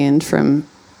to be gained from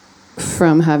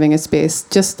having a space,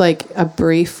 just like a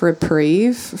brief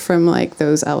reprieve from like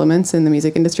those elements in the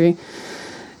music industry,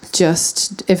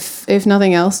 just if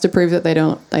nothing else to prove that they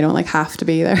don't like have to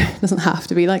be there. It doesn't have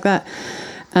to be like that,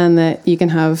 and that you can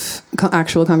have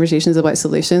actual conversations about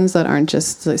solutions that aren't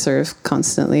just like sort of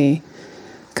constantly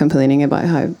complaining about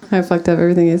how fucked up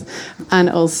everything is. And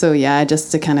also, yeah,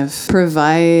 just to kind of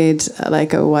provide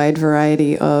like a wide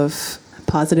variety of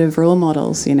positive role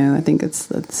models, you know. I think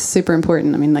that's super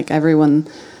important. I mean, like everyone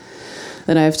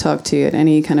that I've talked to at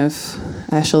any kind of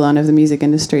echelon of the music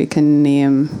industry can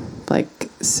name like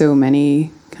so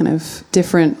many kind of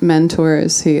different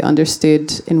mentors who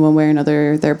understood in one way or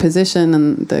another their position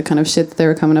and the kind of shit that they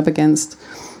were coming up against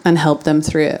and helped them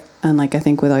through it. And like I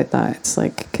think without that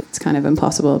it's kind of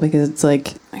impossible, because it's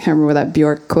like, I can't remember what that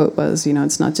Bjork quote was, you know,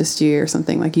 it's not just you or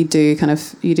something. Like you do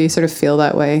sort of feel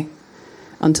that way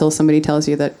until somebody tells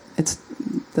you that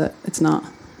it's not.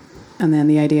 And then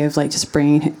the idea of like just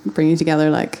bringing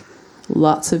together like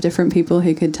lots of different people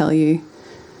who could tell you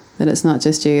that it's not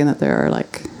just you and that there are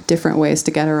like different ways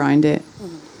to get around it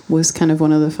was kind of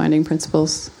one of the founding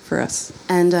principles for us.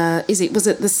 And was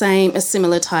it a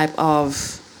similar type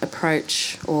of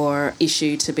approach or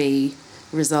issue to be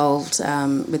resolved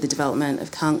with the development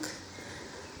of Kunk?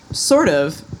 Sort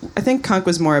of. I think Kunk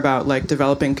was more about like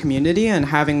developing community and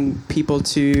having people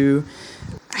to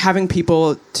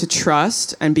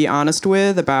trust and be honest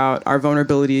with about our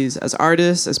vulnerabilities as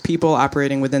artists, as people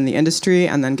operating within the industry,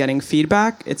 and then getting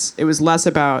feedback. It was less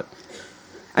about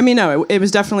I mean, no, it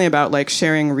was definitely about like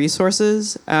sharing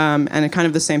resources, and kind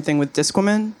of the same thing with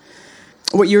Discwoman.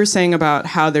 What you were saying about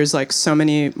how there's like so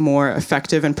many more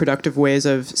effective and productive ways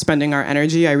of spending our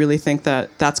energy, I really think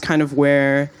that that's kind of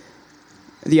where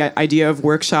the idea of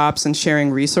workshops and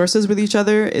sharing resources with each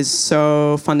other is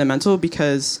so fundamental,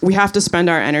 because we have to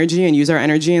spend our energy and use our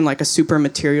energy in like a super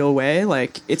material way.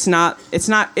 Like it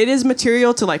is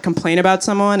material to like complain about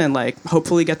someone and like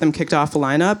hopefully get them kicked off a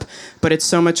lineup, but it's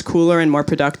so much cooler and more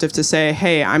productive to say,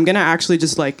 hey, I'm gonna actually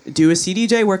just like do a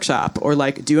CDJ workshop, or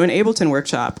like do an Ableton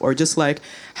workshop, or just like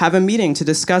have a meeting to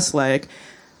discuss like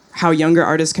how younger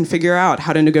artists can figure out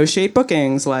how to negotiate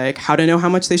bookings, like how to know how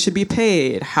much they should be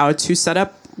paid, how to set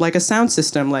up like a sound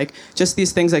system, like just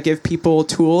these things that give people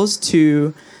tools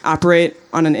to operate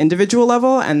on an individual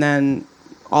level, and then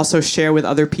also share with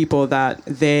other people that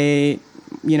they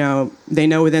know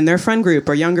within their friend group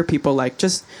or younger people, like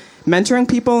just mentoring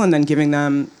people and then giving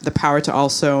them the power to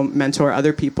also mentor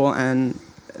other people. And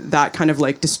that kind of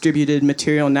like distributed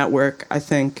material network, I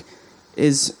think,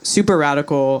 is super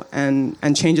radical and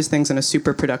changes things in a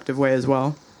super productive way as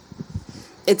well.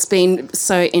 It's been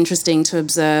so interesting to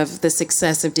observe the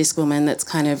success of Discwoman that's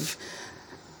kind of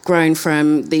grown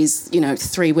from these,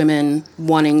 3 women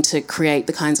wanting to create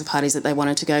the kinds of parties that they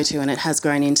wanted to go to, and it has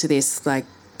grown into this like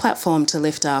platform to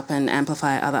lift up and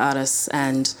amplify other artists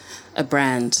and a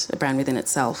brand within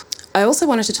itself. I also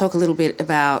wanted to talk a little bit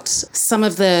about some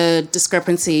of the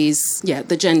discrepancies,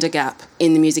 the gender gap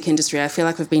in the music industry. I feel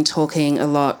like we've been talking a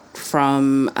lot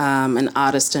from an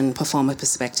artist and performer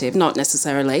perspective, not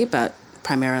necessarily, but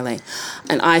primarily.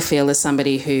 And I feel, as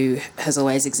somebody who has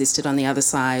always existed on the other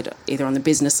side, either on the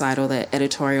business side or the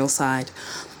editorial side,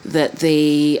 that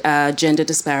the gender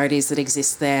disparities that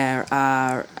exist there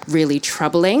are really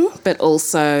troubling, but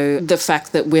also the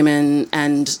fact that women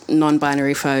and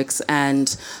non-binary folks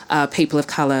and people of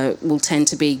colour will tend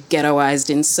to be ghettoised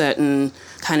in certain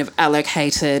kind of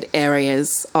allocated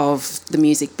areas of the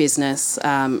music business,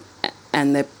 and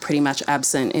they're pretty much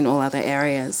absent in all other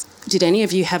areas. Did any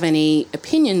of you have any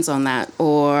opinions on that,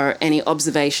 or any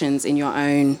observations in your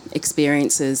own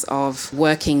experiences of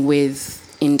working with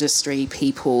industry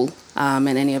people, and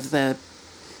any of the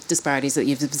disparities that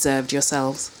you've observed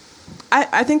yourselves?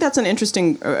 I think that's an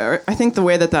interesting, I think the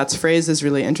way that that's phrased is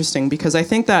really interesting, because I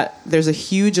think that there's a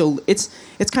huge, it's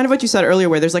kind of what you said earlier,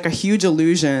 where there's like a huge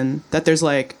illusion that there's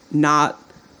like not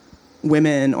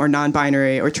women or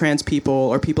non-binary or trans people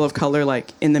or people of color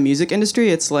like in the music industry.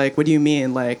 It's like, what do you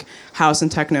mean? Like house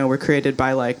and techno were created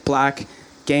by like black,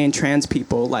 gay and trans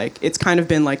people. Like it's kind of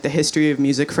been like the history of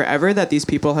music forever that these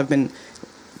people have been,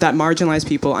 that marginalized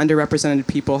people, underrepresented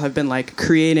people have been like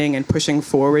creating and pushing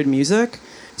forward music.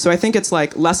 So I think it's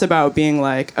like less about being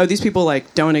like, oh, these people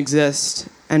like don't exist,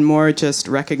 and more just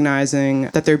recognizing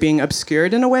that they're being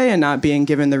obscured in a way and not being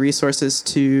given the resources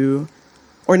to,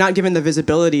 or not given the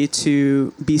visibility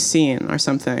to be seen or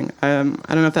something. I don't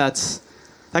know if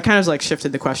that kind of like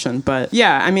shifted the question, but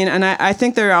yeah, I mean, and I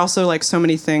think there are also like so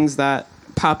many things that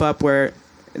pop up where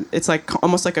it's like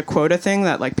almost like a quota thing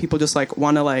that like people just like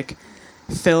want to like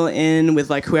fill in with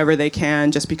like whoever they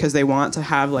can just because they want to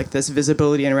have like this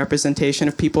visibility and representation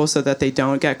of people so that they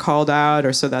don't get called out,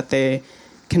 or so that they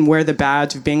can wear the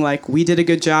badge of being like, we did a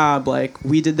good job, like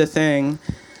we did the thing.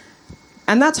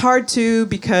 And that's hard too,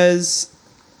 because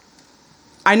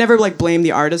I never like blame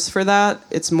the artists for that.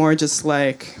 It's more just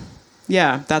like,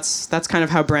 yeah, that's kind of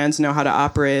how brands know how to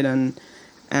operate, and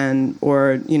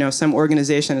or some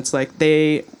organization. It's like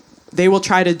they will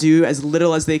try to do as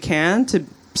little as they can to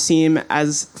seem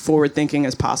as forward thinking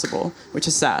as possible, which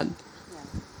is sad.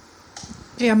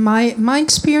 Yeah, my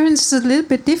experience is a little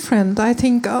bit different. I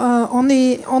think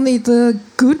only the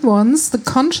good ones, the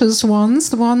conscious ones,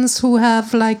 the ones who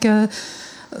have like a,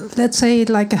 let's say,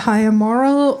 like a higher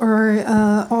moral, or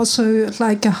also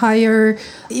like a higher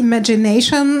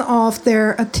imagination of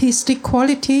their artistic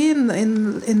quality in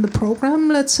the program,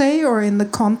 let's say, or in the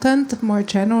content more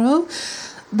general,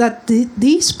 that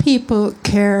these people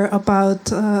care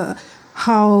about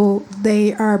how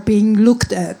they are being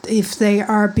looked at, if they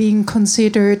are being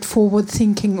considered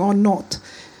forward-thinking or not.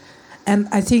 And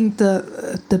I think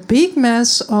the big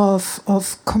mass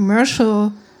of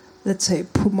commercial, let's say,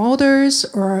 promoters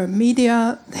or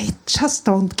media, they just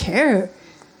don't care.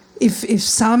 If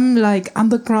some like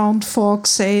underground folks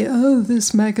say, oh,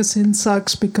 this magazine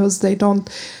sucks because they don't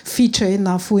feature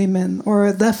enough women,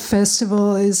 or the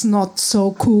festival is not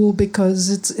so cool because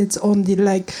it's only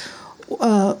like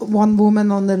one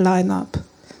woman on the lineup.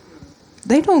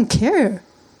 They don't care,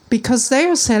 because they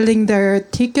are selling their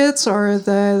tickets, or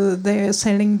they're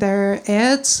selling their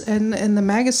ads in the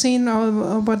magazine,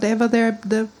 or whatever their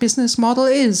business model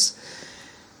is.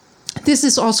 this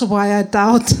is also why I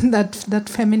doubt that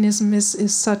feminism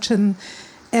is such an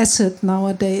asset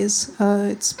nowadays.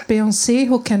 It's Beyoncé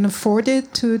who can afford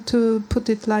it, to put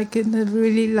it like in a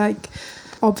really like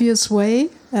obvious way,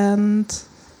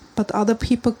 but other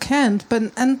people can't.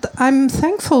 And I'm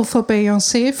thankful for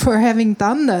Beyoncé for having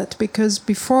done that, because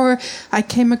before I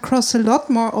came across a lot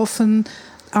more often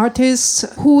artists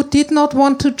who did not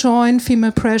want to join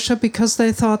Female Pressure because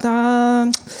they thought,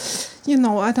 I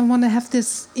don't want to have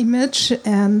this image,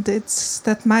 and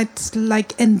that might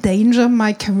like endanger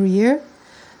my career.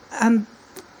 And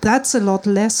that's a lot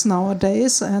less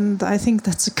nowadays, and I think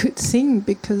that's a good thing,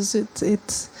 because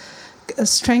it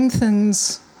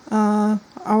strengthens our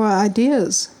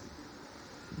ideas.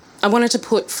 I wanted to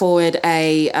put forward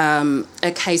a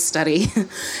case study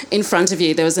in front of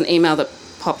you. There was an email that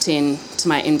popped in to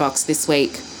my inbox this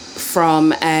week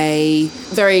from a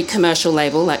very commercial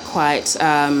label, like quite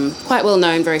well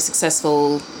known, very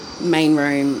successful main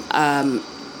room,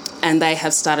 and they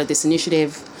have started this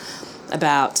initiative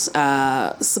about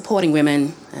supporting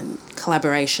women and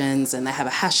collaborations, and they have a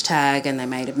hashtag, and they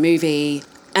made a movie.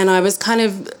 And I was kind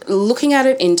of looking at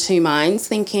it in two minds,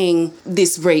 thinking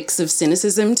this reeks of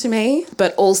cynicism to me,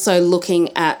 but also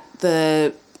looking at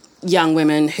the young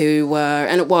women who were,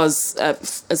 and it was,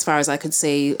 as far as I could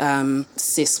see,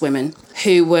 cis women,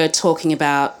 who were talking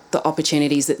about the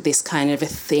opportunities that this kind of a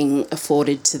thing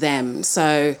afforded to them.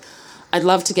 So I'd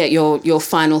love to get your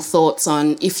final thoughts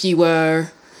on if you were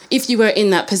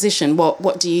in that position,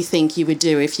 what do you think you would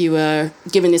do if you were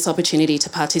given this opportunity to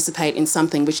participate in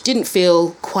something which didn't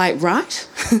feel quite right,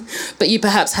 but you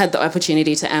perhaps had the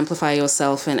opportunity to amplify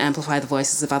yourself and amplify the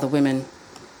voices of other women?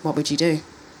 What would you do?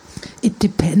 It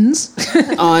depends.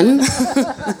 On?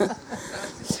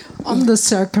 On the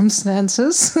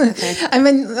circumstances. Okay. I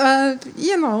mean,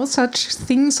 such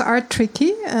things are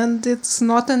tricky, and it's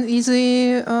not an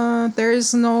easy, there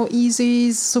is no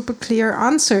easy, super clear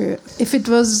answer. If it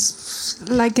was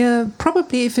like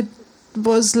if it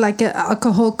was like an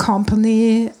alcohol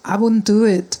company, I wouldn't do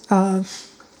it,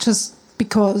 just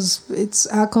because it's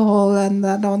alcohol, and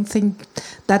I don't think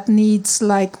that needs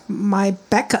like my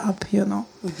backup,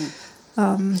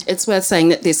 Mm-hmm. It's worth saying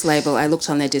that this label, I looked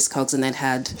on their Discogs, and they'd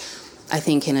had, I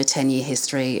think in a 10-year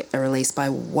history, a release by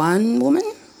one woman.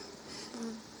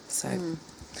 So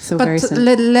but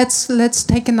let's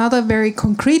take another very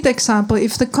concrete example.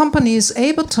 If the company is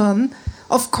Ableton,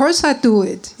 of course I do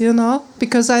it,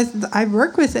 because I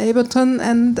work with Ableton,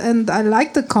 and I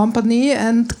like the company,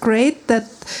 and great that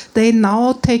they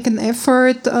now take an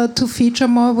effort to feature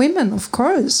more women, of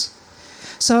course.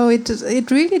 So it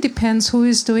really depends who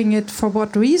is doing it for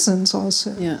what reasons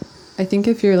also. Yeah. I think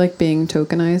if you're like being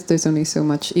tokenized, there's only so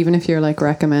much, even if you're like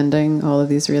recommending all of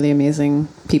these really amazing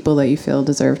people that you feel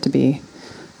deserve to be,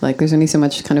 like there's only so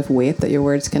much kind of weight that your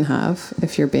words can have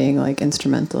if you're being like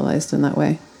instrumentalized in that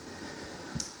way.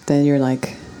 Then you're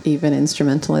like even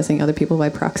instrumentalizing other people by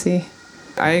proxy.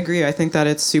 I agree. I think that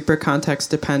it's super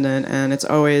context dependent, and it's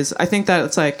always, I think that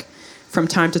it's like from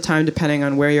time to time, depending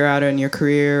on where you're at in your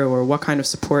career or what kind of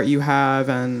support you have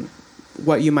and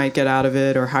what you might get out of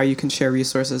it or how you can share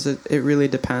resources, it really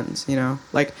depends,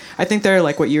 Like, I think there are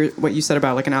like what you said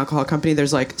about like an alcohol company,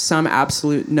 there's like some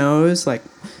absolute no's, like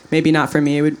maybe not for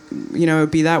me, it would, it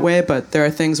would be that way, but there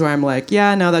are things where I'm like,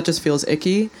 yeah, no, that just feels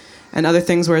icky. And other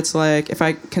things where it's like, if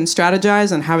I can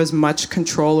strategize and have as much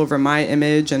control over my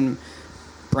image and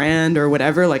brand or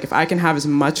whatever, like if I can have as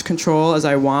much control as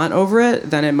I want over it,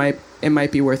 then it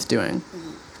might be worth doing.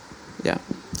 Yeah.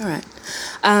 All right.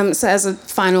 So as a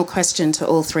final question to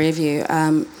all three of you,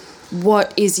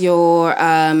 what is your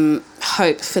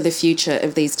hope for the future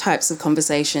of these types of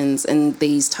conversations and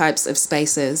these types of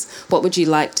spaces? What would you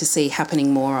like to see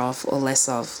happening more of or less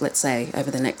of, let's say, over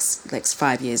the next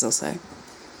 5 years or so?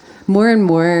 More and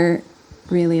more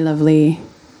really lovely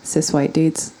cis white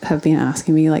dudes have been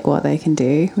asking me like what they can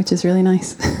do, which is really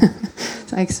nice.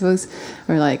 So I suppose,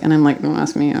 or like, and I'm like, don't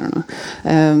ask me, I don't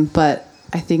know. But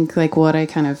I think like what I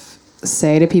kind of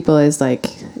say to people is like,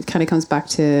 it kind of comes back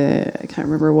to, I can't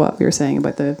remember what we were saying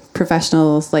about the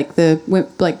professionals, like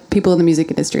people in the music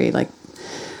industry, like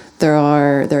there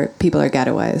are people are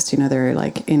ghettoized, they're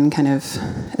like in kind of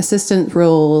assistant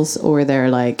roles, or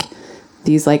they're like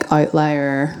these like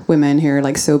outlier women who are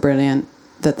like so brilliant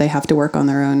that they have to work on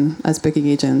their own as booking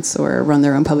agents or run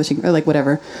their own publishing or like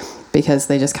whatever, because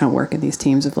they just can't work in these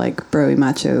teams of like bro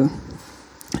macho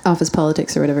office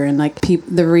politics or whatever. And like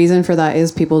the reason for that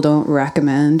is people don't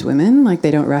recommend women, like they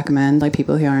don't recommend like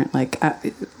people who aren't like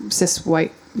cis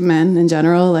white men in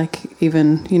general, like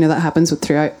even that happens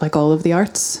throughout like all of the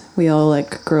arts. We all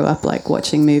like grow up like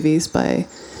watching movies by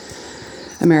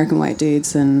American white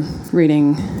dudes and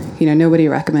reading, nobody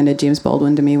recommended James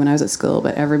Baldwin to me when I was at school,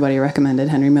 but everybody recommended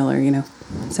Henry Miller, et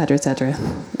cetera, et cetera.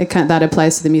 That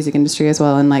applies to the music industry as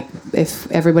well. And like,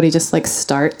 if everybody just like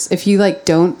starts, if you like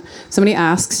somebody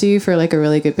asks you for like a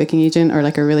really good booking agent or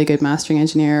like a really good mastering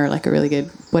engineer or like a really good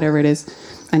whatever it is,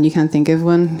 and you can't think of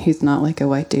one who's not like a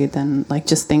white dude, then like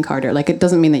just think harder. Like, it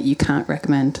doesn't mean that you can't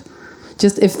recommend.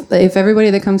 Just if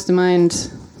everybody that comes to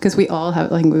mind, because we've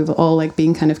all like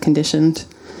been kind of conditioned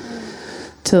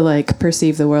to like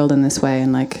perceive the world in this way,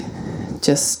 and like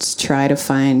just try to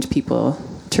find people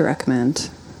to recommend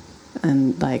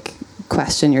and like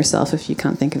question yourself if you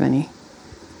can't think of any.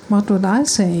 What would I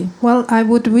say? Well, I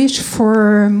would wish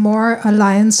for more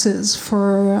alliances,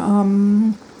 for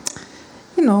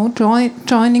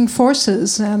joining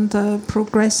forces, and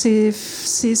progressive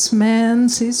cis men,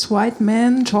 cis white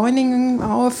men joining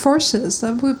our forces.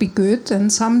 That would be good,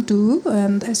 and some do.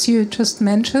 And as you just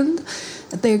mentioned,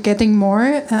 they're getting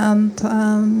more, and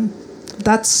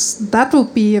that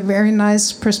would be a very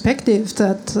nice perspective.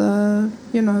 That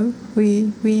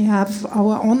we have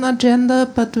our own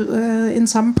agenda, but in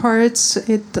some parts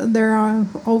there are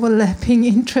overlapping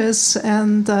interests,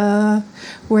 and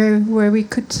where we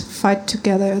could fight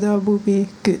together. That would be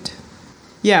good.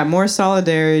 Yeah, more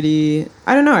solidarity.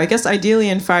 I don't know. I guess ideally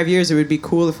in 5 years it would be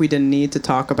cool if we didn't need to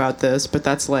talk about this, but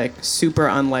that's like super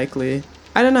unlikely.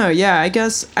 I don't know. Yeah, I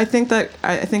think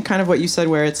kind of what you said,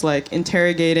 where it's like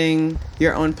interrogating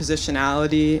your own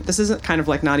positionality. This isn't kind of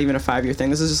like not even a 5-year thing.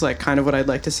 This is just like kind of what I'd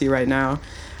like to see right now.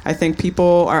 I think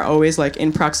people are always like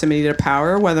in proximity to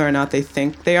power, whether or not they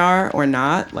think they are or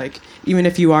not. Like, even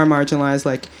if you are marginalized,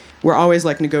 like, we're always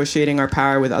like negotiating our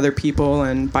power with other people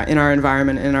and in our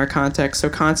environment, in our context. So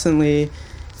constantly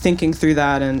thinking through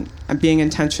that and being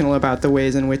intentional about the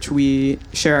ways in which we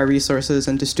share our resources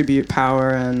and distribute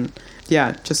power, and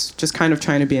yeah, just kind of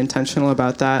trying to be intentional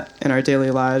about that in our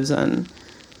daily lives and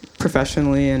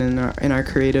professionally and in our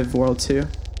creative world too.